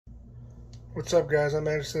What's up, guys? I'm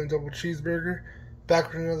Anderson, Double Cheeseburger,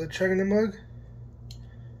 back with another Chugging the Mug.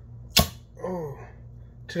 Oh,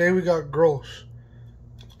 today we got Grolsch.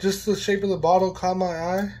 Just the shape of the bottle caught my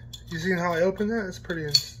eye. You seen how I opened it? It's pretty,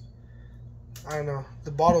 I don't know.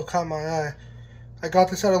 The bottle caught my eye. I got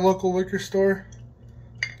this at a local liquor store.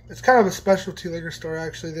 It's kind of a specialty liquor store,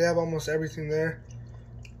 actually. They have almost everything there.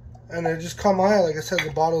 And it just caught my eye. Like I said,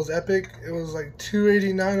 the bottle is epic. It was like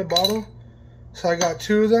 $2.89 a bottle. So I got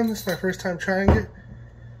 2 of them. It's my first time trying it.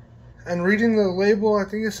 And reading the label, I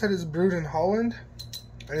think it said it's brewed in Holland.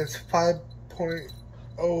 And it's 5.0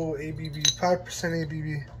 ABV, 5%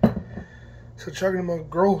 ABV. So chugging them up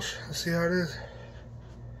Grolsch. Let's see how it is.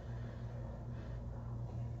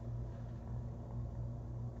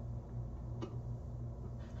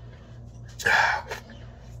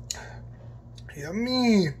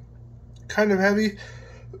 Yummy. Kind of heavy.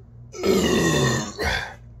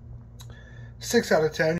 6 out of 10.